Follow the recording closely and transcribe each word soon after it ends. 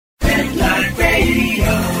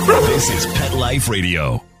This is Pet Life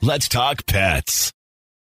Radio. Let's talk pets.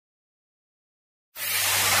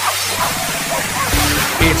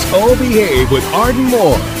 It's Oh Behave with Arden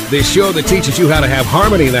Moore, the show that teaches you how to have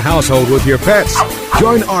harmony in the household with your pets.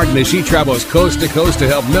 Join Arden as she travels coast to coast to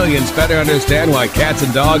help millions better understand why cats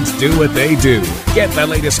and dogs do what they do. Get the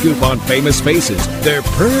latest scoop on famous faces, their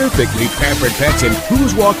perfectly pampered pets, and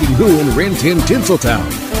who's walking who in Rin Tin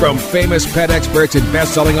Tinseltown. From famous pet experts and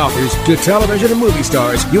best-selling authors to television and movie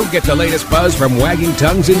stars, you'll get the latest buzz from wagging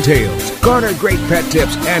tongues and tails. Garner great pet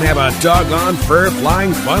tips and have a doggone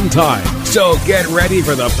fur-flying fun time. So get ready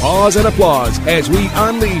for the pause and applause as we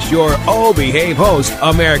unleash your Oh Behave host,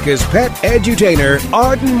 America's pet edutainer,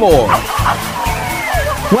 Arden Moore.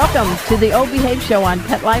 Welcome to the Oh Behave Show on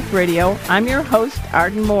Pet Life Radio. I'm your host,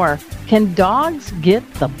 Arden Moore. Can dogs get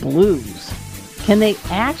the blues? Can they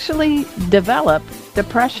actually develop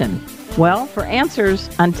depression? Well, for answers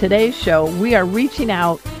on today's show, we are reaching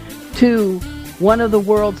out to one of the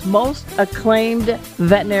world's most acclaimed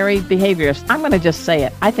veterinary behaviorists. I'm going to just say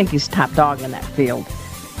it. I think he's top dog in that field.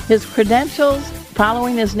 His credentials,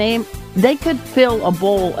 following his name, they could fill a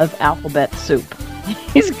bowl of alphabet soup.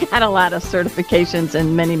 He's got a lot of certifications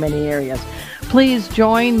in many, many areas. Please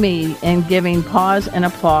join me in giving pause and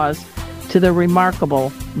applause to the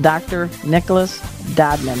remarkable Dr. Nicholas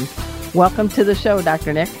Dodman. Welcome to the show,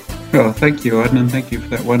 Dr. Nick. Oh, thank you, Arden, and thank you for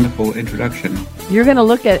that wonderful introduction. You're going to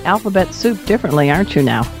look at alphabet soup differently, aren't you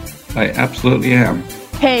now? I absolutely am.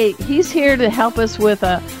 Hey, he's here to help us with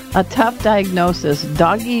a tough diagnosis,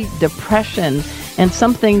 doggy depression, and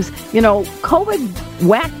some things. You know, COVID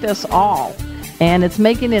whacked us all, and it's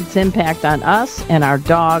making its impact on us and our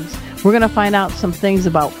dogs. We're going to find out some things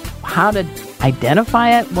about how to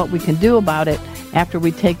identify it, what we can do about it after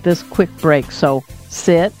we take this quick break. So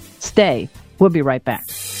sit, stay. We'll be right back.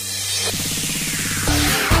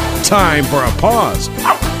 Time for a pause.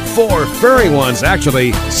 4 furry ones,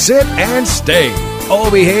 actually. Sit and stay. Oh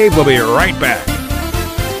Behave will be right back.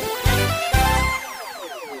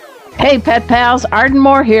 Hey, pet pals. Arden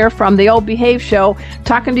Moore here from the Oh Behave Show,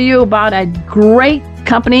 talking to you about a great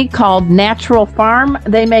company called Natural Farm.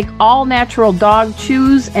 They make all natural dog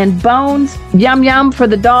chews and bones. Yum, yum for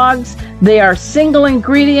the dogs. They are single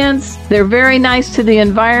ingredients. They're very nice to the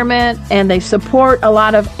environment, and they support a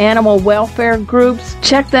lot of animal welfare groups.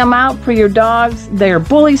 Check them out for your dogs. They're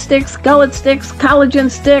bully sticks, gullet sticks, collagen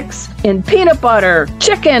sticks, and peanut butter,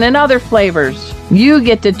 chicken, and other flavors. You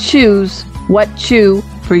get to choose what chew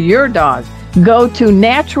for your dog. Go to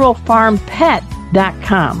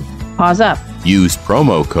naturalfarmpet.com. Pause up. Use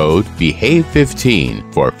promo code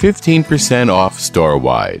BEHAVE15 for 15% off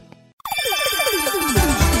store-wide.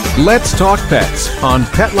 Let's talk pets on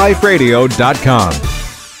PetLifeRadio.com.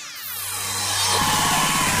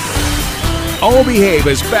 Oh Behave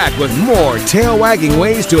is back with more tail-wagging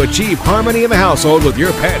ways to achieve harmony in the household with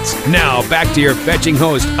your pets. Now back to your fetching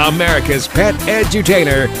host, America's pet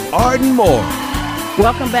edutainer, Arden Moore.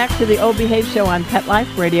 Welcome back to the Oh Behave Show on Pet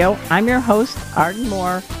Life Radio. I'm your host, Arden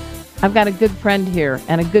Moore. I've got a good friend here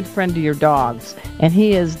and a good friend to your dogs, and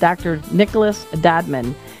he is Dr. Nicholas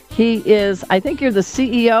Dodman. He is, I think you're the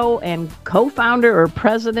CEO and co-founder or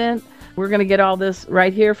president. We're going to get all this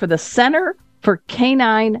right here for the Center for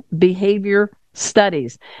Canine Behavior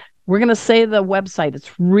Studies. We're going to say the website.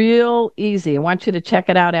 It's real easy. I want you to check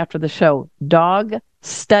it out after the show,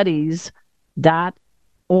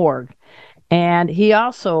 dogstudies.org. And he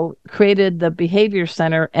also created the Behavior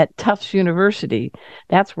Center at Tufts University.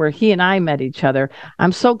 That's where he and I met each other.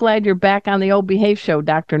 I'm so glad you're back on the Oh Behave Show,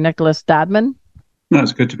 Dr. Nicholas Dodman. No,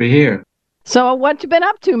 it's good to be here. So what you been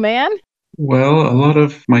up to, man? Well, a lot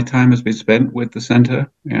of my time has been spent with the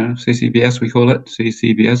center, CCBS we call it,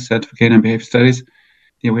 CCBS, Center for Canine Behavior Studies.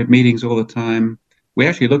 We have meetings all the time. We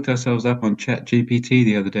actually looked ourselves up on ChatGPT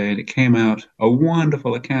the other day, and it came out a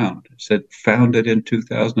wonderful account. It said, founded in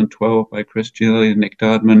 2012 by Chris Gilly and Nick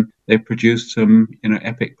Dodman. They produced some,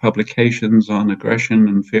 epic publications on aggression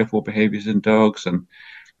and fearful behaviors in dogs, and,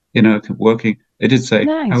 working. They did say,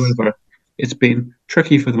 nice. However, it's been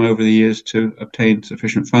tricky for them over the years to obtain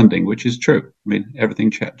sufficient funding, which is true. I mean,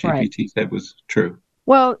 everything ChatGPT said was true.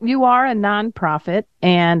 Well, you are a nonprofit,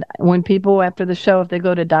 and when people after the show, if they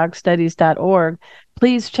go to dogstudies.org,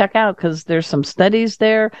 please check out, because there's some studies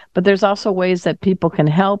there, but there's also ways that people can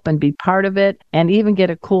help and be part of it and even get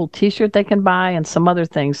a cool T-shirt they can buy and some other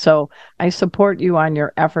things. So I support you on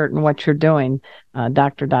your effort and what you're doing,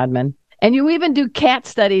 Dr. Dodman. And you even do cat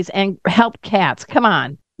studies and help cats. Come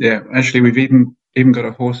on. Yeah, actually, we've even got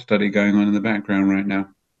a horse study going on in the background right now.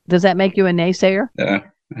 Does that make you a naysayer? Yeah.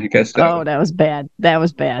 I guess so. Oh, that was bad. That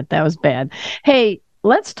was bad. Hey,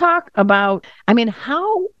 let's talk about,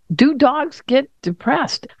 how Do dogs get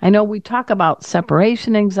depressed? I know we talk about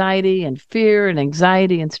separation anxiety and fear and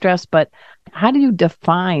anxiety and stress, but how do you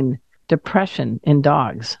define depression in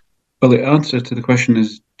dogs? Well, the answer to the question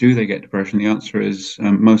is, do they get depression? The answer is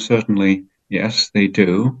most certainly yes, they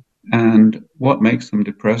do. And what makes them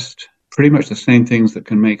depressed? Pretty much the same things that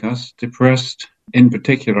can make us depressed. In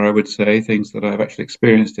particular, I would say things that I've actually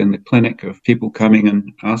experienced in the clinic of people coming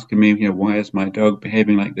and asking me, why is my dog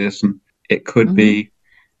behaving like this? And it could Hmm. be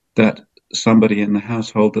that somebody in the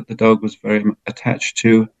household that the dog was very attached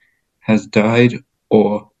to has died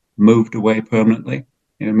or moved away permanently.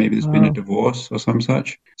 Maybe there's been a Oh, divorce or some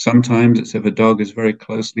such. Sometimes it's if a dog is very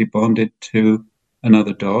closely bonded to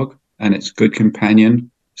another dog and its good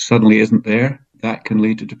companion suddenly isn't there. That can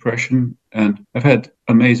lead to depression. And I've had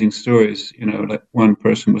amazing stories, like one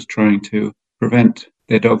person was trying to prevent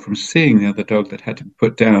their dog from seeing the other dog that had to be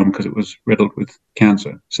put down because it was riddled with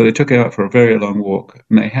cancer. So they took it out for a very long walk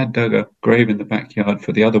and they had dug a grave in the backyard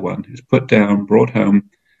for the other one. It was put down, brought home,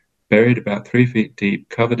 buried about 3 feet deep,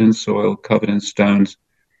 covered in soil, covered in stones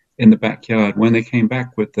in the backyard. When they came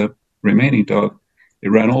back with the remaining dog, it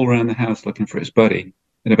ran all around the house looking for its buddy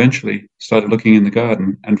and eventually started looking in the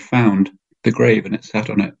garden and found the grave and it sat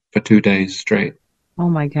on it for 2 days straight. oh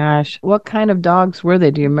my gosh. What kind of dogs were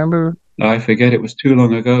they? Do you remember? I forget, it was too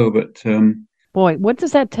long ago, but Boy, what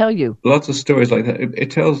does that tell you? lots of stories like that.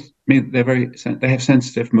 It tells me that they have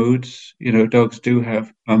sensitive moods. Dogs do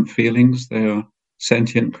have feelings. They are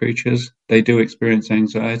sentient creatures. They do experience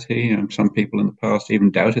anxiety. Some people in the past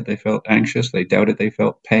even doubted they felt anxious. They doubted they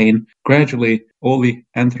felt pain. Gradually, all the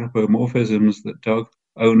anthropomorphisms that dog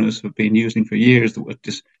owners have been using for years, that were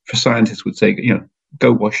just, for scientists would say,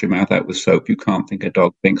 go wash your mouth out with soap. You can't think a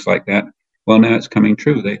dog thinks like that. Well, now it's coming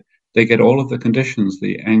true. They get all of the conditions,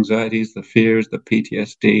 the anxieties, the fears, the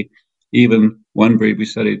PTSD. Even one breed we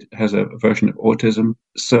studied has a version of autism.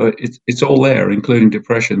 So it's all there, including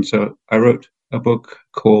depression. So I wrote a book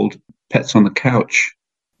called Pets on the Couch,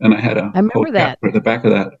 and I had a I whole remember that. chapter at the back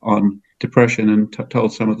of that on depression and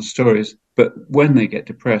told some of the stories. But when they get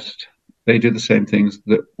depressed, they do the same things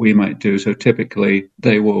that we might do. So typically,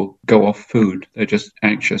 they will go off food. They're just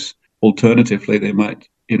anxious. Alternatively, they might,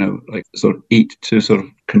 like sort of eat to sort of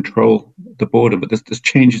control the boredom. But there's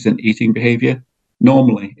changes in eating behavior.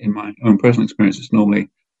 Normally, in my own personal experience, it's normally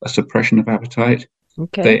a suppression of appetite.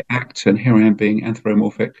 Okay. They act, and here I am being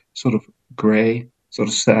anthropomorphic, sort of grey, sort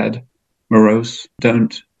of sad, morose,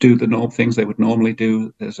 don't do the normal things they would normally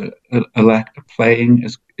do. There's a lack of playing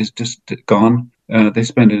is just gone. They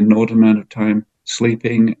spend an inordinate amount of time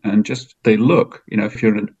sleeping and just they look, if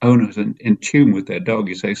you're an owner who's in tune with their dog,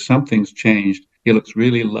 you say something's changed. He looks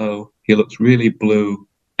really low. He looks really blue.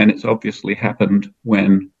 And it's obviously happened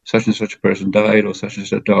when such and such a person died or such and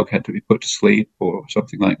such a dog had to be put to sleep or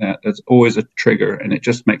something like that. There's always a trigger and it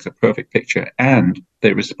just makes a perfect picture. And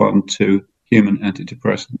they respond to human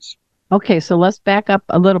antidepressants. Okay, so let's back up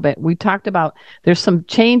a little bit. We talked about there's some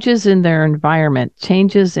changes in their environment,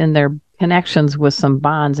 changes in their connections with some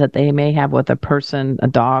bonds that they may have with a person, a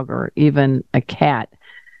dog, or even a cat.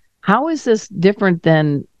 How is this different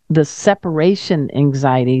than the separation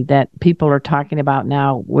anxiety that people are talking about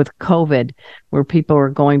now with COVID, where people are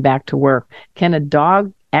going back to work? Can a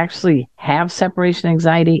dog actually have separation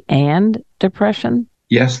anxiety and depression?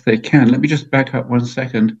 Yes, they can. Let me just back up 1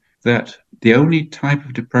 second. That the only type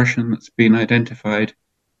of depression that's been identified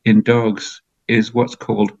in dogs is what's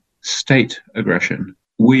called state aggression.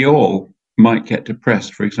 We all might get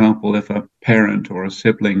depressed. For example, if a parent or a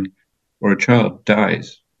sibling or a child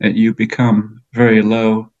dies, you become very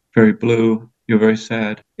low, very blue, you're very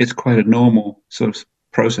sad. It's quite a normal sort of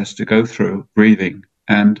process to go through grieving,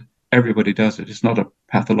 and everybody does it. It's not a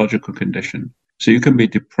pathological condition. So you can be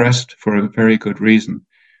depressed for a very good reason.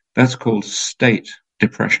 That's called state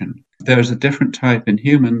depression. There's a different type in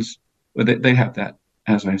humans where they have that,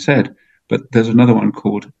 as I said, but there's another one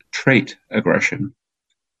called trait aggression.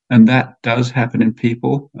 And that does happen in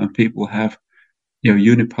people. People have,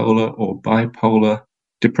 unipolar or bipolar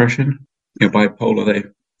depression. Bipolar,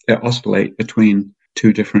 they oscillate between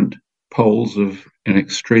two different poles of an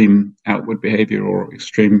extreme outward behavior or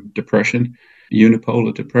extreme depression.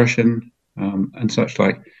 Unipolar depression and such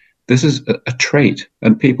like. This is a trait,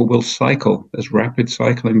 and people will cycle. There's rapid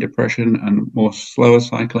cycling depression and more slower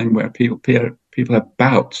cycling where people have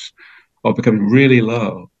bouts of becoming really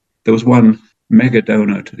low. There was one mega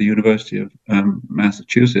donor to the University of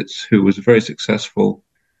Massachusetts who was a very successful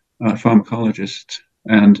pharmacologist,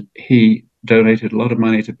 and he donated a lot of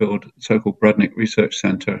money to build the so-called Brudnick Research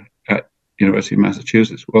Center University of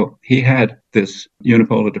Massachusetts. Well, he had this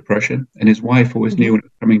unipolar depression, and his wife always knew when it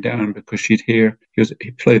was coming down because she'd hear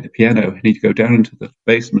he played the piano, and he'd go down into the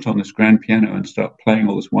basement on this grand piano and start playing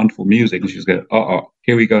all this wonderful music, and she'd go,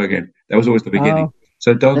 here we go again. That was always the beginning. Oh,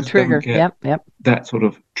 so dogs the trigger. don't get that sort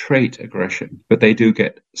of trait aggression, but they do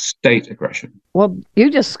get state aggression. Well, you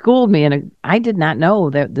just schooled me, and I did not know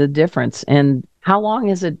the difference. And how long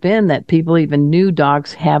has it been that people even knew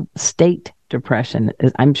dogs have state depression?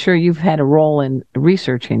 I'm sure you've had a role in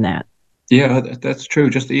researching that. Yeah, that's true.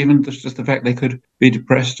 Just the fact they could be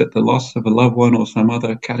depressed at the loss of a loved one or some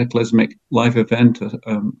other cataclysmic life event,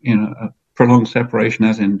 a prolonged separation,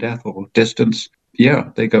 as in death or distance. Yeah,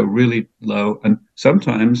 they go really low. And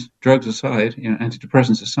sometimes, drugs aside,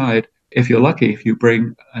 antidepressants aside, if you're lucky, if you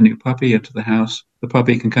bring a new puppy into the house, the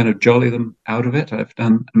puppy can kind of jolly them out of it. I've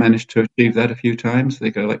managed to achieve that a few times.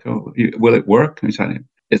 They go like, will it work? And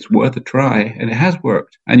it's worth a try, and it has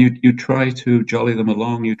worked. And you try to jolly them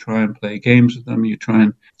along, you try and play games with them, you try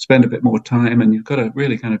and spend a bit more time, and you've got to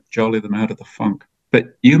really kind of jolly them out of the funk.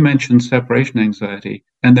 But you mentioned separation anxiety,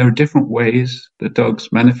 and there are different ways that dogs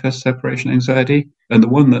manifest separation anxiety. And the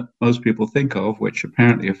one that most people think of, which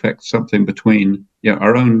apparently affects something between,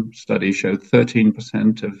 our own study showed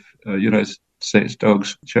 13% of United States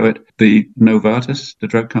dogs show it. The Novartis, the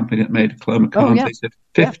drug company that made Clomicalm, they said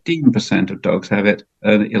 15% of dogs have it.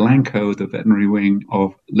 Elanco, the veterinary wing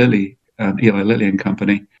of Eli Lilly and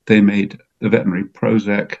Company, they made the veterinary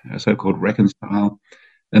Prozac, a so-called Reconcile,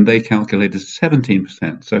 and they calculated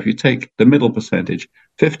 17%. So if you take the middle percentage,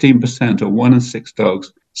 15% or 1 in 6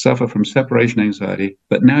 dogs suffer from separation anxiety.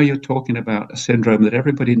 But now you're talking about a syndrome that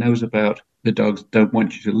everybody knows about. The dogs don't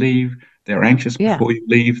want you to leave. They're anxious before you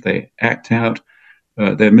leave. They act out.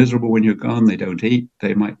 They're miserable when you're gone. They don't eat.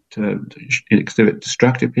 They might exhibit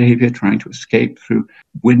destructive behavior, trying to escape through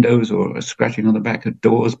windows or scratching on the back of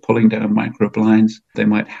doors, pulling down microblinds. They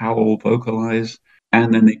might howl, vocalize,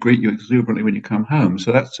 and then they greet you exuberantly when you come home.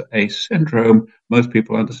 So that's a syndrome most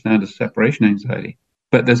people understand as separation anxiety.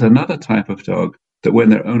 But there's another type of dog that when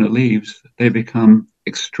their owner leaves, they become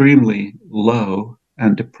extremely low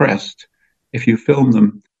and depressed. If you film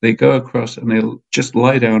them, they go across and they'll just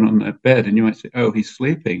lie down on their bed, and you might say, oh, he's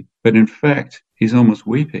sleeping. But in fact, he's almost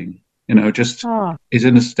weeping, he's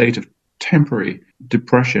in a state of temporary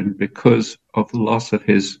depression because of the loss of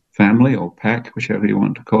his family or pack, whichever you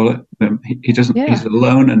want to call it. He's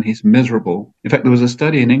alone and he's miserable. In fact, there was a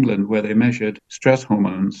study in England where they measured stress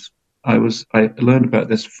hormones. I learned about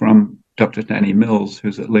this from Dr. Danny Mills,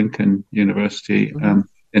 who's at Lincoln University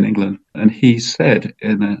in England. And he said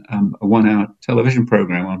in a 1-hour television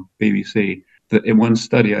program on BBC that in one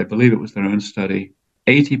study, I believe it was their own study,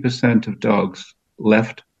 80% of dogs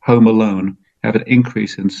left home alone have an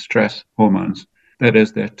increase in stress hormones. That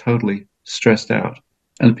is, they're totally stressed out.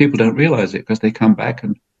 And people don't realize it because they come back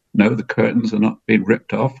and know the curtains are not being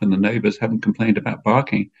ripped off and the neighbors haven't complained about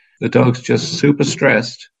barking. The dog's just super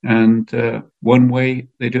stressed. And one way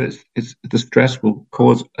they do it is the stress will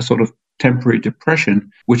cause a sort of temporary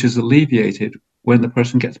depression, which is alleviated when the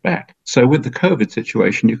person gets back. So with the COVID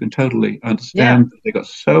situation, you can totally understand that they got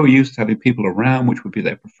so used to having people around, which would be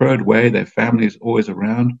their preferred way. Their family is always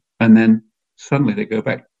around. And then suddenly they go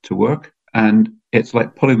back to work, and it's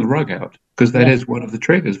like pulling the rug out, because that is one of the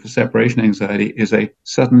triggers for separation anxiety, is a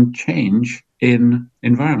sudden change in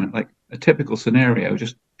environment. Like a typical scenario,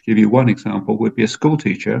 just to give you one example, would be a school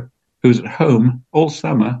teacher who's at home all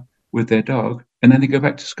summer with their dog, and then they go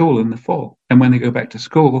back to school in the fall. And when they go back to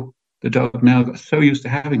school, the dog now got so used to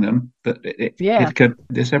having them that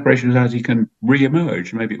the separation anxiety can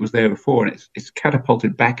re-emerge. Maybe it was there before, and it's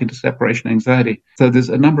catapulted back into separation anxiety. So there's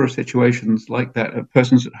a number of situations like that. A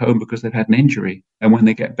person's at home because they've had an injury, and when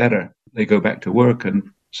they get better, they go back to work, and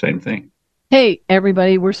same thing. Hey,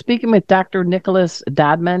 everybody, we're speaking with Dr. Nicholas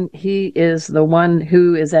Dodman. He is the one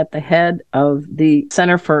who is at the head of the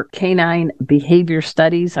Center for Canine Behavior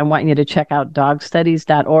Studies. I want you to check out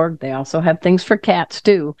dogstudies.org. They also have things for cats,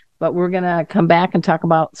 too. But we're going to come back and talk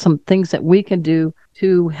about some things that we can do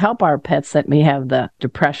to help our pets that may have the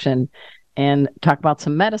depression, and talk about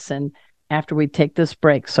some medicine after we take this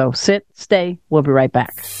break. So stay. We'll be right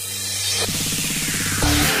back.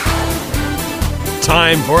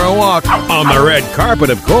 Time for a walk on the red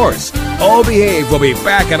carpet, of course. All Behave will be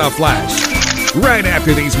back in a flash right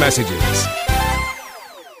after these messages.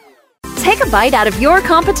 Take a bite out of your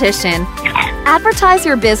competition. Advertise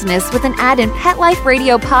your business with an ad in Pet Life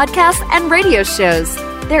Radio podcasts and radio shows.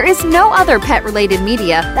 There is no other pet-related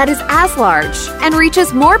media that is as large and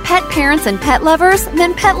reaches more pet parents and pet lovers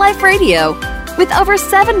than Pet Life Radio. With over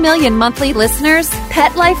 7 million monthly listeners,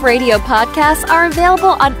 Pet Life Radio podcasts are available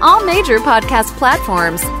on all major podcast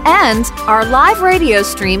platforms. And our live radio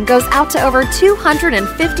stream goes out to over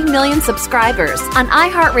 250 million subscribers on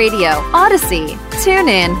iHeartRadio, Odyssey,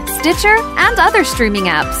 TuneIn, Stitcher, and other streaming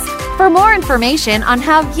apps. For more information on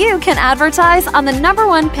how you can advertise on the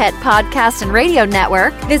 #1 pet podcast and radio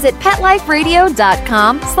network, visit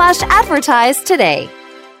PetLifeRadio.com/advertise today.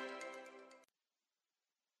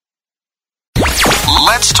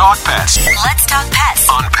 Let's talk pets Let's talk pets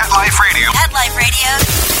on Pet Life Radio. Pet Life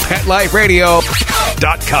Radio.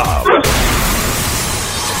 PetLifeRadio.com.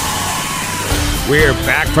 We're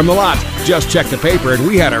back from the lot. Just checked the paper and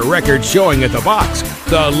we had a record showing at the box.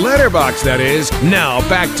 The letterbox, that is. Now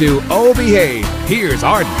back to Oh Behave. Here's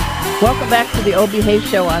Arden. Welcome back to the Oh Behave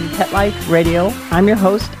Show on Pet Life Radio. I'm your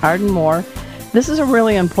host, Arden Moore. This is a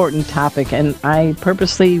really important topic, and I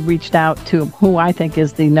purposely reached out to who I think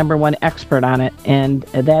is the #1 expert on it, and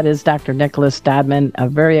that is Dr. Nicholas Dodman, a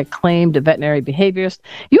very acclaimed veterinary behaviorist.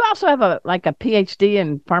 You also have a PhD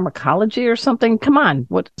in pharmacology or something. Come on,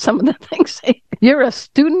 what some of the things you're a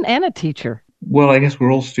student and a teacher. Well, I guess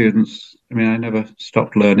we're all students. I mean, I never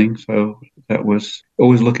stopped learning, so that was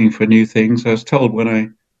always looking for new things. I was told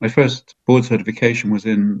when my first board certification was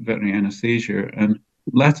in veterinary anesthesia, and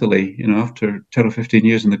latterly, after 10 or 15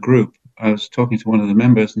 years in the group, I was talking to one of the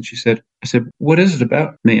members and I said, what is it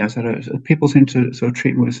about me? I said, people seem to sort of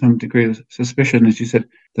treat me with some degree of suspicion. And she said,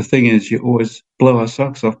 the thing is, you always blow our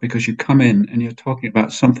socks off because you come in and you're talking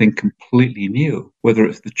about something completely new, whether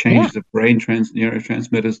it's the changes of brain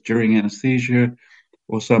neurotransmitters during anesthesia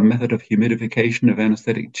or some method of humidification of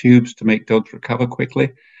anesthetic tubes to make dogs recover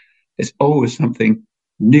quickly. It's always something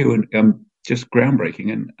new and just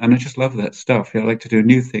groundbreaking, and I just love that stuff. I like to do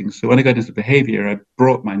new things. So when I got into behavior, I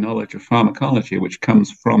brought my knowledge of pharmacology, which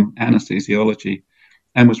comes from anesthesiology,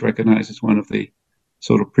 and was recognized as one of the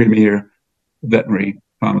sort of premier veterinary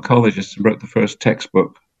pharmacologists, and wrote the first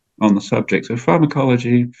textbook on the subject. So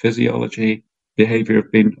pharmacology, physiology, behavior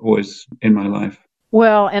have been always in my life.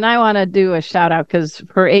 Well, and I want to do a shout out because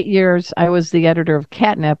for 8 years, I was the editor of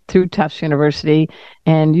Catnip through Tufts University,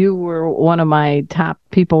 and you were one of my top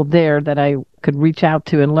people there that I could reach out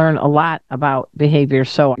to and learn a lot about behavior.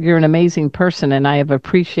 So you're an amazing person, and I have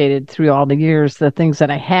appreciated through all the years the things that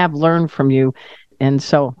I have learned from you. And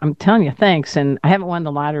so I'm telling you, thanks. And I haven't won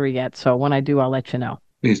the lottery yet, so when I do, I'll let you know.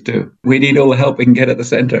 Please do. We need all the help we can get at the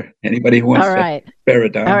center. Anybody who wants to spare a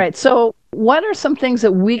dime. All right. So what are some things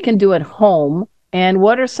that we can do at home? And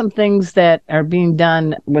what are some things that are being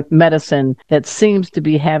done with medicine that seems to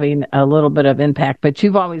be having a little bit of impact? But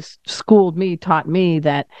you've always taught me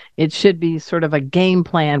that it should be sort of a game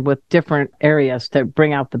plan with different areas to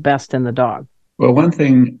bring out the best in the dog. Well, one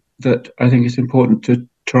thing that I think is important to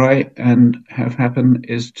try and have happen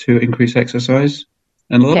is to increase exercise.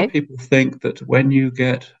 And a lot of people think that when you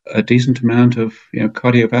get a decent amount of,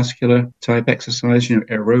 cardiovascular type exercise,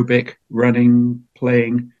 aerobic, running,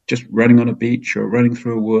 playing, just running on a beach or running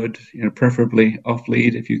through a wood, preferably off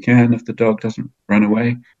lead if you can, if the dog doesn't run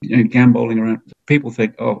away, gamboling around. People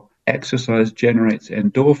think, exercise generates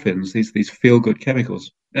endorphins, these feel-good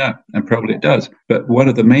chemicals. Yeah, and probably it does. But one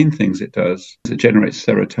of the main things it does is it generates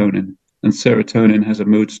serotonin. And serotonin has a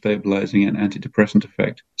mood stabilizing and antidepressant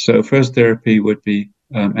effect. So first therapy would be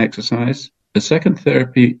exercise. The second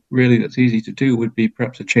therapy really that's easy to do would be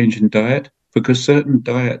perhaps a change in diet, because certain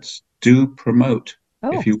diets do promote,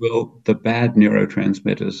 if you will, the bad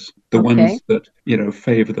neurotransmitters, the ones that,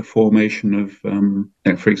 favor the formation of,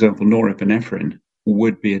 for example, norepinephrine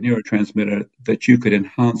would be a neurotransmitter that you could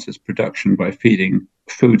enhance its production by feeding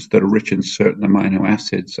foods that are rich in certain amino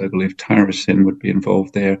acids. I believe tyrosine would be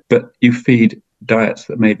involved there. But you feed diets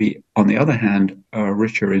that maybe, on the other hand, are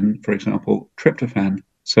richer in, for example, tryptophan.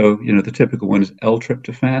 So, the typical one is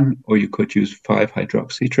L-tryptophan, or you could use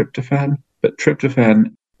 5-hydroxytryptophan. But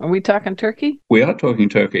tryptophan... Are we talking turkey? We are talking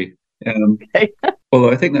turkey.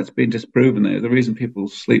 Although I think that's been disproven. The reason people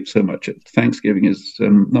sleep so much at Thanksgiving is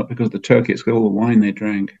not because of the turkey, it's all the wine they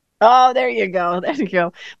drank. Oh, there you go. There you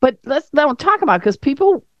go. But let's talk about, because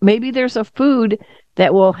people, maybe there's a food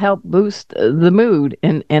that will help boost the mood.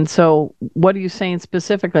 And so what are you saying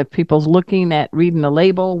specifically? If people's looking at reading the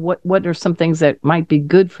label, what are some things that might be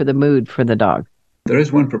good for the mood for the dog? There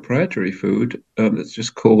is one proprietary food that's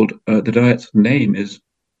just called, the diet's name is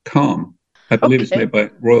Calm. I believe it's made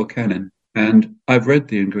by Royal Canin. And I've read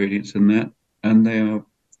the ingredients in that, and they are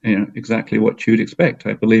exactly what you'd expect.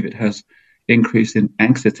 I believe it has increase in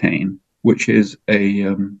angstitane, which is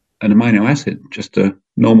an amino acid, just a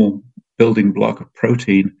normal building block of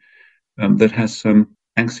protein that has some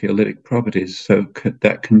anxiolytic properties. So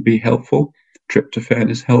that can be helpful. Tryptophan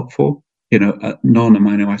is helpful.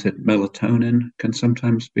 non-amino acid melatonin can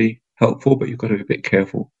sometimes be helpful, but you've got to be a bit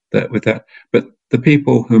careful with that. But the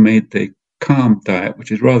people who made the calm diet,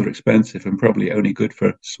 which is rather expensive and probably only good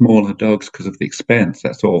for smaller dogs because of the expense,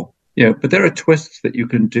 that's all. Yeah, but there are twists that you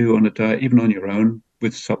can do on a diet, even on your own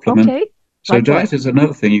with supplement. Okay. So Like diet what? is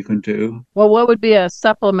another thing you can do. Well, what would be a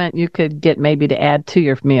supplement you could get maybe to add to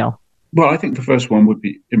your meal? Well, I think the first one would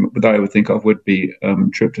be that I would think of would be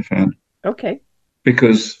tryptophan, Okay.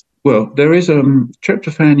 because there is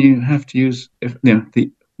tryptophan you have to use if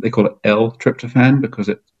they call it L-tryptophan because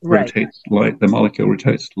it Right. rotates light, the molecule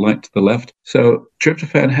rotates light to the left. So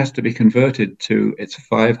tryptophan has to be converted to its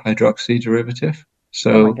 5-hydroxy derivative. Oh my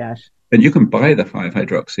So, gosh. and you can buy the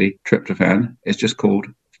 5-hydroxy tryptophan. It's just called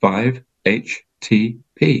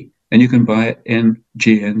 5-HTP. And you can buy it in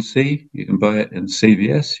GNC, you can buy it in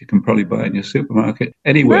CVS, you can probably buy it in your supermarket,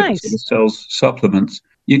 anywhere that sort Nice. of sells supplements.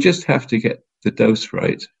 You just have to get the dose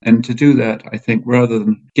right. And to do that, I think rather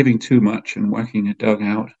than giving too much and whacking a dog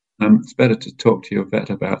out, it's better to talk to your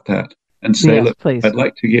vet about that and say, Yes, look, please. I'd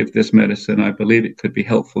like to give this medicine. I believe it could be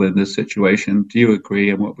helpful in this situation. Do you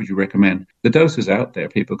agree? And what would you recommend? The dose is out there.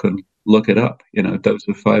 People can look it up, dose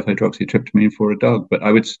of 5-hydroxytryptamine for a dog, but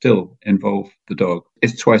I would still involve the dog.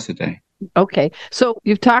 It's twice a day. Okay. So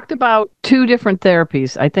you've talked about two different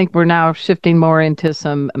therapies. I think we're now shifting more into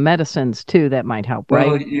some medicines too that might help, right?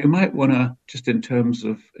 Well, you might want to, just in terms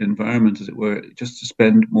of environment, as it were, just to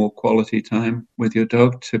spend more quality time with your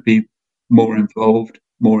dog, to be more involved,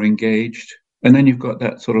 more engaged. And then you've got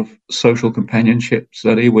that sort of social companionship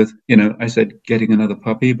study with, I said getting another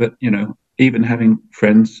puppy, but, even having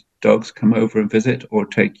friends, dogs come over and visit, or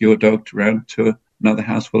take your dog around to another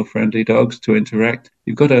house full of friendly dogs to interact.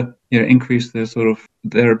 You've got to, increase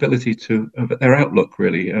their ability to, their outlook,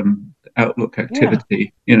 really, outlook Yeah.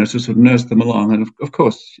 activity, to sort of nurse them along. And of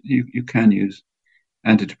course, you can use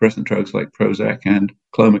antidepressant drugs like Prozac and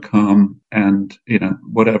Clomicalm and,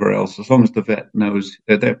 whatever else, as long as the vet knows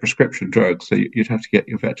they're prescription drugs. So you'd have to get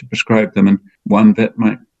your vet to prescribe them. And one vet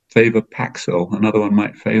might favor Paxil, another one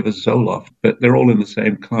might favor Zoloft, but they're all in the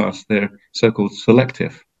same class. They're so-called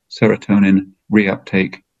selective serotonin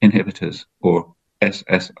reuptake inhibitors, or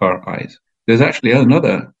SSRIs. There's actually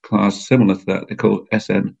another class similar to that. They're called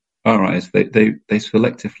SNRIs. They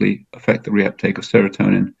selectively affect the reuptake of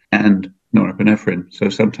serotonin and norepinephrine. So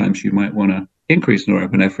sometimes you might want to increase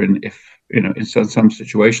norepinephrine if, in some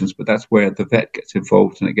situations, but that's where the vet gets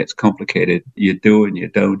involved and it gets complicated. You do and you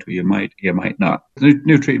don't, or you might not.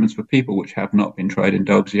 New treatments for people which have not been tried in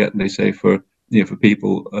dogs yet, and they say for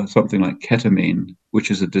people, something like ketamine, which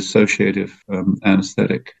is a dissociative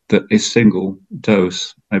anesthetic that is single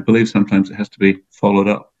dose. I believe sometimes it has to be followed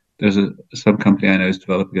up. There's some company I know is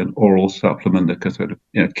developing an oral supplement that can sort of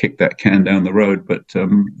kick that can down the road. But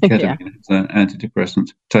ketamine is an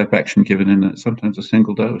antidepressant type action given in sometimes a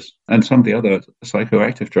single dose. And some of the other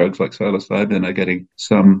psychoactive drugs like psilocybin are getting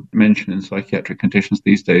some mention in psychiatric conditions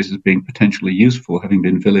these days as being potentially useful, having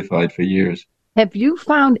been vilified for years. Have you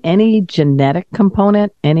found any genetic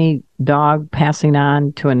component, any dog passing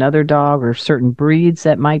on to another dog, or certain breeds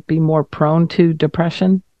that might be more prone to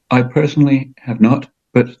depression? I personally have not.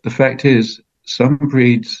 But the fact is, some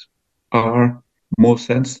breeds are more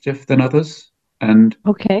sensitive than others. And,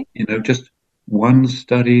 Okay. just one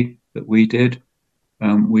study that we did,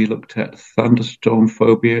 we looked at thunderstorm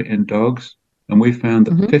phobia in dogs, and we found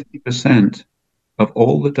that 50% of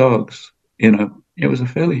all the dogs, it was a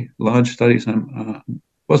fairly large study,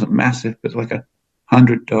 wasn't massive, but like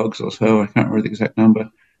 100 dogs or so, I can't remember the exact number.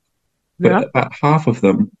 But about half of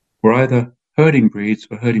them were either herding breeds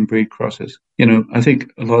or herding breed crosses. I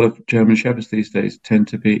think a lot of German Shepherds these days tend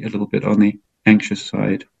to be a little bit on the anxious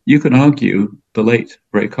side. You can argue the late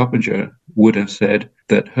Ray Coppinger would have said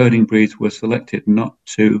that herding breeds were selected not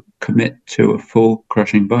to commit to a full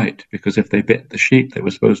crushing bite, because if they bit the sheep they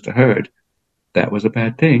were supposed to herd, that was a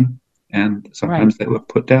bad thing. And sometimes they were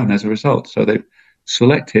put down as a result. So they've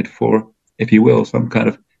selected for, if you will, some kind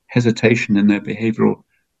of hesitation in their behavioral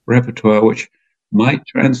repertoire, which might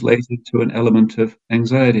translate into an element of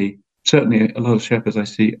anxiety. Certainly, a lot of shepherds I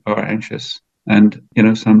see are anxious, and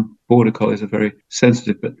some border collies are very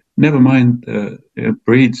sensitive. But never mind the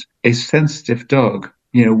breeds. A sensitive dog,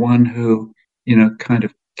 one who kind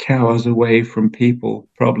of cowers away from people,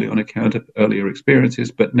 probably on account of earlier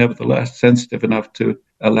experiences, but nevertheless sensitive enough to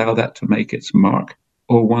allow that to make its mark,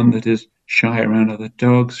 or one that is shy around other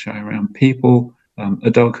dogs, shy around people, a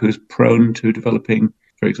dog who's prone to developing,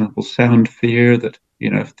 for example, sound fear, that,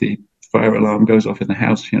 if the fire alarm goes off in the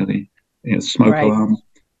house, the smoke alarm,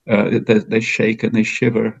 They shake and they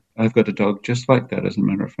shiver. I've got a dog just like that, as a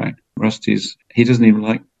matter of fact. He doesn't even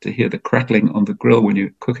like to hear the crackling on the grill when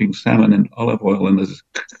you're cooking salmon in olive oil, and there's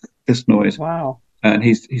this noise. Wow. And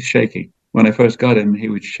he's shaking. When I first got him, he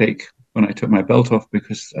would shake when I took my belt off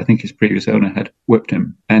because I think his previous owner had whipped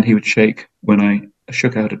him. And he would shake when I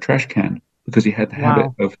shook out a trash can because he had the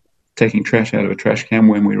habit of taking trash out of a trash can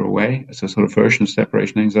when we were away. It's a sort of version of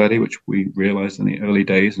separation anxiety, which we realized in the early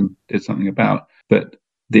days and did something about. But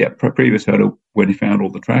the previous owner, when he found all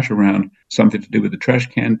the trash around, something to do with the trash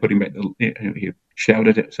can, putting back he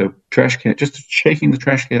shouted it. So trash can, just shaking the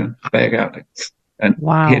trash can bag out. And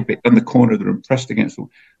he had been on the corner of the room, pressed against the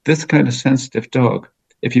wall. This kind of sensitive dog,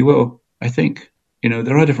 if you will, I think,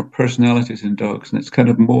 there are different personalities in dogs, and it's kind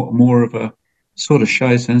of more of a sort of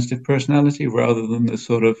shy, sensitive personality rather than the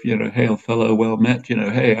sort of, hail fellow, well met,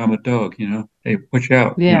 hey, I'm a dog, hey, watch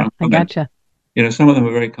out. Yeah, I gotcha. Some of them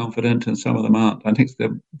are very confident and some of them aren't. I think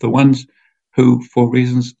the ones who, for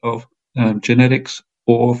reasons of genetics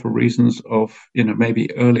or for reasons of,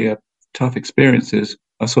 maybe earlier tough experiences,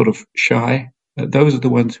 are sort of shy. Those are the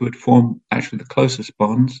ones who would form actually the closest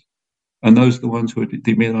bonds. And those are the ones who would be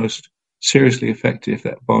the most seriously affected if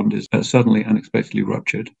that bond is suddenly, unexpectedly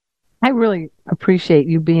ruptured. I really appreciate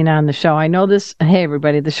you being on the show. I know hey,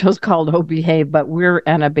 everybody, the show's called Oh Behave, but we're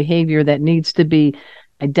on a behavior that needs to be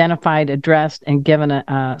identified, addressed, and given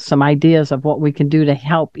some ideas of what we can do to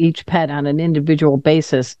help each pet on an individual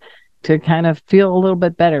basis to kind of feel a little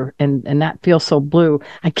bit better and not feel so blue.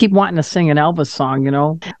 I keep wanting to sing an Elvis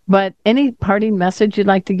song, But any parting message you'd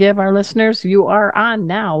like to give our listeners? You are on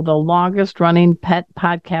now the longest running pet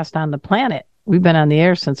podcast on the planet. We've been on the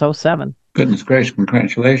air since 2007. Goodness gracious,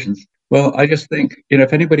 congratulations. Well, I just think,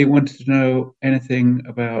 if anybody wanted to know anything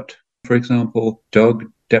about, for example, dog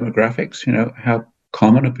demographics, how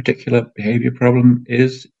common a particular behavior problem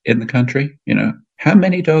is in the country, how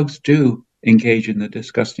many dogs do engage in the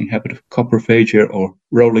disgusting habit of coprophagia or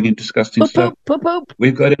rolling in disgusting stuff. Poop, poop.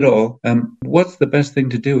 We've got it all. What's the best thing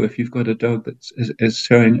to do if you've got a dog that is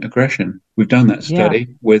showing aggression? We've done that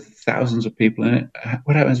study with thousands of people in it.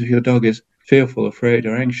 What happens if your dog is fearful, afraid,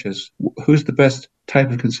 or anxious? Who's the best type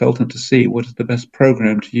of consultant to see? What is the best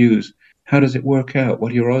program to use? How does it work out?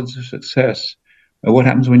 What are your odds of success? What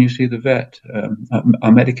happens when you see the vet?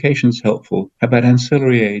 Are medications helpful? How about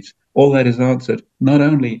ancillary aids? All that is answered not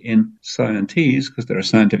only in Scientese, because there are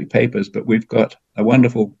scientific papers, but we've got a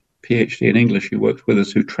wonderful PhD in English who works with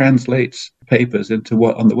us, who translates papers into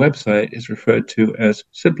what on the website is referred to as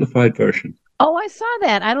simplified version. Oh, I saw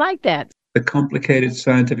that. I like that. The complicated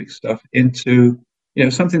scientific stuff into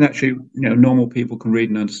something that actually, normal people can read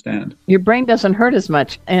and understand. Your brain doesn't hurt as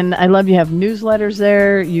much. And I love you have newsletters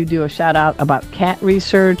there. You do a shout out about cat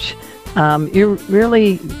research.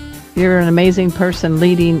 You're an amazing person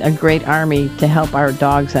leading a great army to help our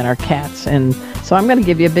dogs and our cats. And so I'm going to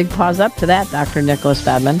give you a big paws up to that, Dr. Nicholas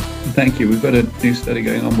Badman. Thank you. We've got a new study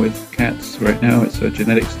going on with cats right now. It's a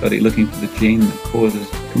genetic study looking for the gene that causes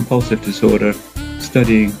compulsive disorder,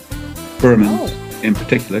 studying Burmans in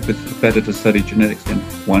particular, because it's better to study genetics in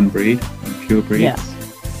one breed, one pure breed. Yes.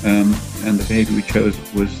 And the behavior we chose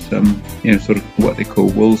was, sort of what they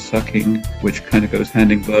call wool sucking, which kind of goes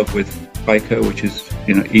hand in glove with pica, which is,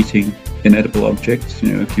 eating inedible objects.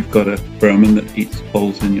 If you've got a Burman that eats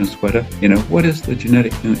holes in your sweater, what is the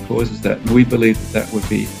genetic thing that causes that? And we believe that would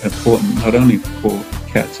be important not only for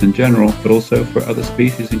cats in general, but also for other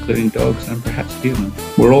species, including dogs and perhaps humans.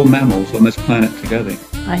 We're all mammals on this planet together.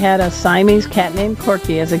 I had a Siamese cat named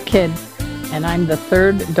Corky as a kid, and I'm the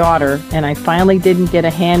third daughter, and I finally didn't get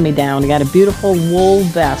a hand-me-down. I got a beautiful wool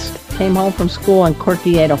vest. Came home from school, and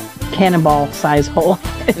Corky had a cannonball-size hole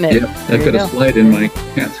in it. Yeah, I've got a slide in my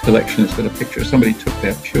cat's collection. It's got a picture. Somebody took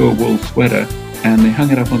their pure wool sweater, and they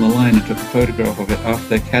hung it up on the line and took a photograph of it after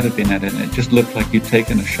their cat had been at it, and it just looked like you'd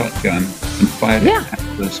taken a shotgun and fired it at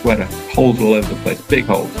the sweater. Holes all over the place, big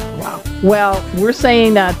holes. Wow. Well, we're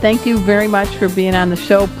saying thank you very much for being on the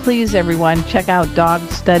show. Please, everyone, check out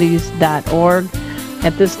dogstudies.org.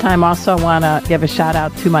 At this time, also, I want to give a shout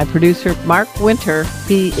out to my producer, Mark Winter.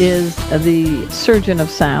 He is the surgeon of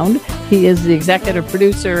sound. He is the executive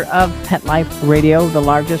producer of Pet Life Radio, the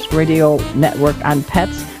largest radio network on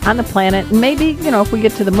pets on the planet. And maybe, if we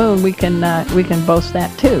get to the moon, we can boast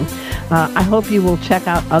that too. I hope you will check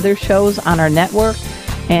out other shows on our network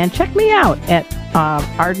and check me out at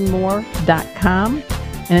ardenmoore.com.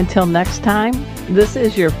 And until next time, this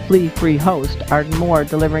is your flea-free host, Arden Moore,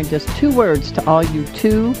 delivering just 2 words to all you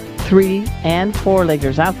 2, 3, and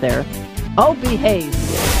 4-leggers out there. Oh, behave.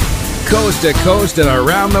 Coast to coast and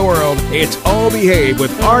around the world, it's All Behave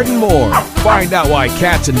with Arden Moore. Find out why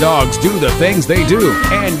cats and dogs do the things they do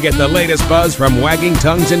and get the latest buzz from wagging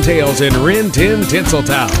tongues and tails in Rin Tin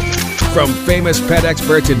Tinseltown. From famous pet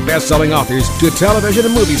experts and best-selling authors to television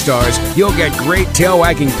and movie stars, you'll get great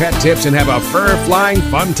tail-wagging pet tips and have a fur-flying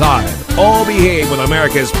fun time. All Behave with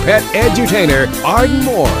America's pet edutainer, Arden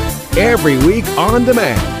Moore. Every week on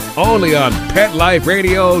demand, only on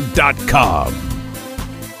PetLifeRadio.com.